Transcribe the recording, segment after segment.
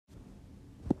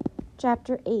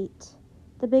Chapter 8.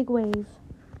 The Big Wave.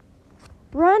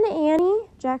 "Run, Annie!"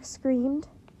 Jack screamed.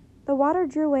 The water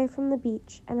drew away from the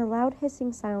beach, and a loud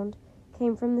hissing sound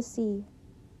came from the sea.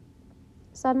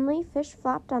 Suddenly, fish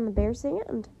flopped on the bare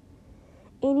sand.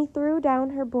 Annie threw down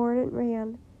her board and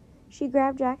ran. She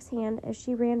grabbed Jack's hand as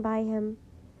she ran by him.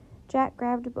 Jack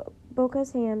grabbed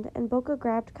Boca's hand, and Boca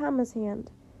grabbed Kama's hand.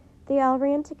 They all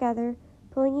ran together,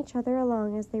 pulling each other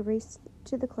along as they raced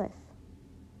to the cliff.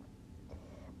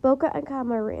 Boca and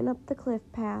Kama ran up the cliff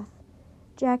path.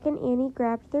 Jack and Annie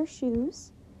grabbed their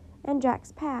shoes and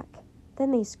Jack's pack.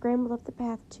 Then they scrambled up the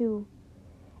path, too.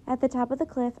 At the top of the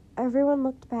cliff, everyone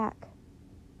looked back.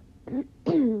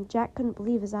 Jack couldn't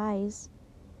believe his eyes.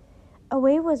 A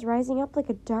wave was rising up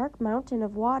like a dark mountain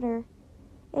of water.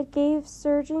 It came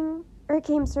surging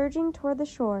toward the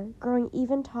shore, growing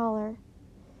even taller.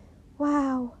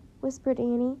 "Wow," whispered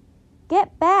Annie.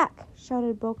 "Get back!"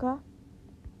 shouted Boca.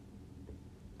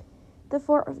 The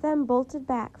four of them bolted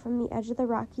back from the edge of the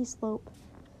rocky slope.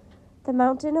 The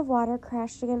mountain of water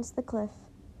crashed against the cliff.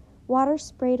 Water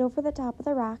sprayed over the top of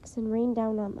the rocks and rained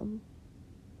down on them.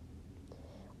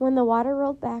 When the water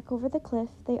rolled back over the cliff,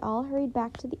 they all hurried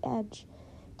back to the edge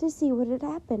to see what had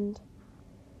happened.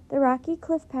 The rocky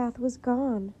cliff path was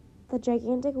gone. The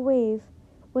gigantic wave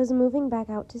was moving back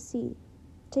out to sea,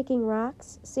 taking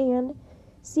rocks, sand,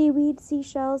 seaweed,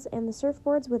 seashells, and the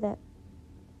surfboards with it.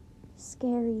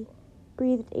 "Scary,"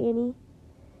 breathed Annie.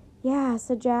 "Yeah,"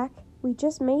 said Jack. "We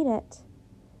just made it."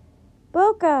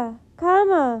 "Boca!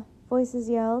 Kama!" voices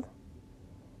yelled.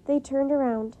 They turned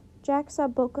around. Jack saw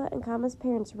Boca and Kama's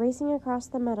parents racing across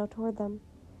the meadow toward them.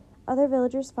 Other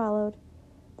villagers followed.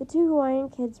 The two Hawaiian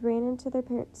kids ran into their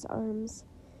parents' arms.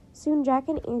 Soon Jack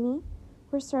and Annie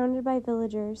were surrounded by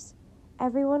villagers.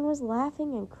 Everyone was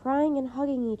laughing and crying and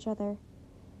hugging each other.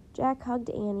 Jack hugged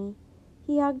Annie.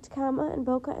 He hugged Kama and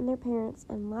Boca and their parents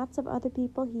and lots of other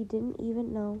people he didn't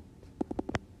even know.